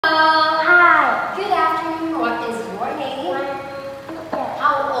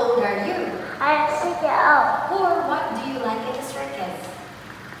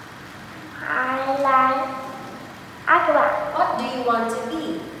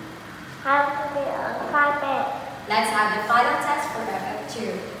How to be a fireman. Let's have the final test for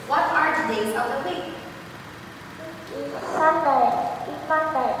FF2. What are the days of the week? It's Sunday, it's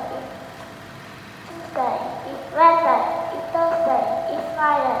Monday, it's Tuesday, it's Wednesday, it's Thursday, it's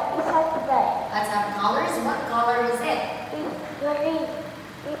Friday, it's Saturday. Let's have colors. What color is it? It's green,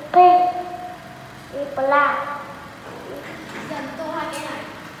 it's pink, it's black, Dần tô hai cái này.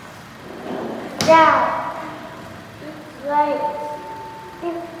 it's brown, it's gray,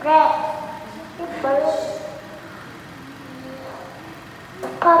 it's red, it's blue,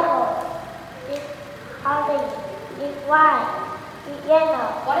 it's purple, it's orange, it's white, it's yellow.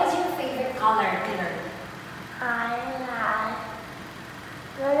 What is your favorite color, Peter? I like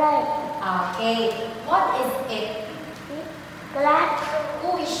gray. Okay. What is it? It's black.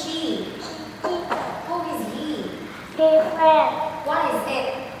 Who is she? It's Who is he? different. What is it?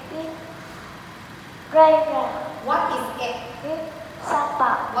 It's gray. What is it? It's samba.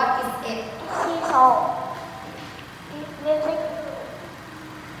 What is it? It's seesaw. It's music.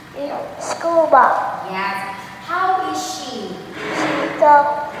 It's school bus. Yes. How is she? She's dumb.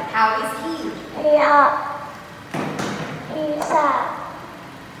 How is he? He hot. He sad.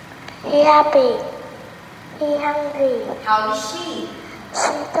 He happy. He hungry. How is she?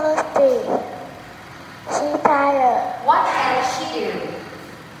 She thirsty. She tired. What can she do?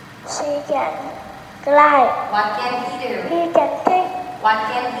 She can glide. What can he do? He can kick. What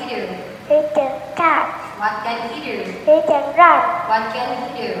can he do? He can catch. What can he do? He can run. What can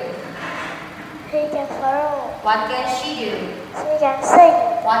he do? He can throw. What can she do? She can sing.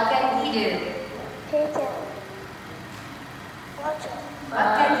 What can he do? He can watch.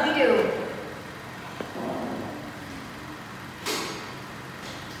 What can he do?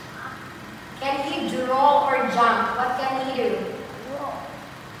 Can he draw or jump? What can he do?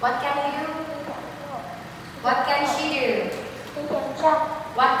 What can he do? What can she do? He can jump.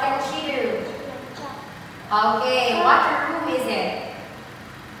 What can she do? He can jump. Okay, what room is it?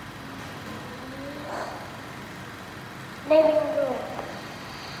 Living room.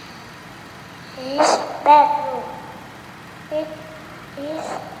 His bedroom. His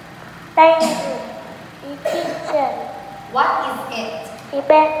dining room. His kitchen. What is it? His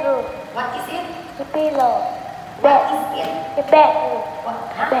bedroom. What is it? His pillow. What Bed. is it? His bedroom. What?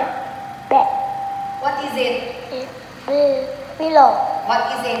 Huh? Bed. Bed. What is it? His pillow. What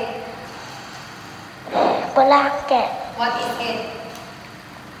is it? Blanket. What is it?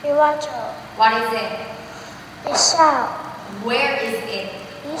 His water. What is it? His shower. Where is it?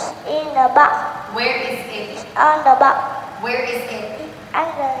 It's in the box. Where is it? On the box. Where is it? It's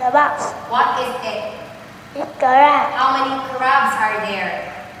under the box. What is it? It's garage. How many crabs are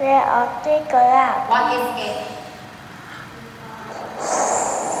there? There are 3 crabs. What is it?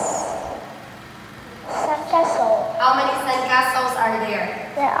 Sandcastle. How many sandcastles are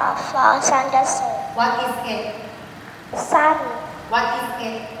there? There are 4 sandcastles. What is it? Sun. What is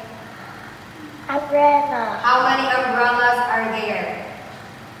it? Umbrella. How many umbrellas are there?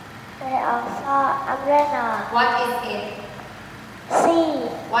 There are 4 umbrellas. What is it? Sea.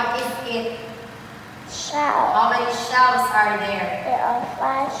 What is it? Shell. How many shells are there? There are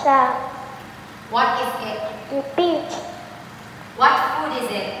 5 shells. What is it? The beach. What food is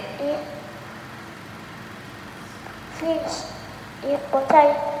it? It's fish. It's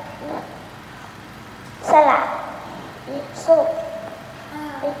potato. It's salad. It's soup.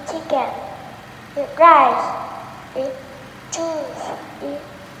 It's chicken. It's rice. It's juice. It's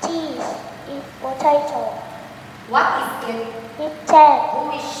cheese. It's potato. What is it? It's jet.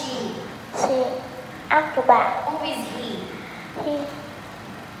 Who is she? She acrobat. Who is he? He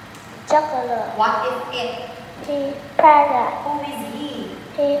juggler. What is it? He parrot. Who is he?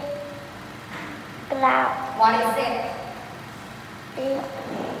 He cloud. What is it? He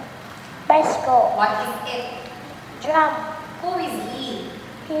bicycle. What is it? Drum. Who is he?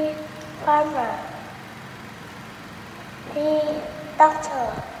 He farmer. He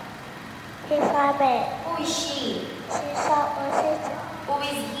doctor. He fireman. Who is she? She shop assistant. Who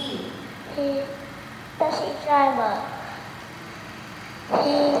is he? He taxi driver.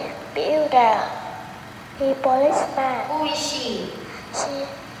 He builder. He policeman. Who is she? She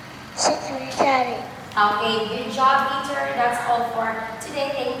secretary. Okay, good job, Peter. That's all for today.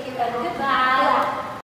 Thank you and goodbye.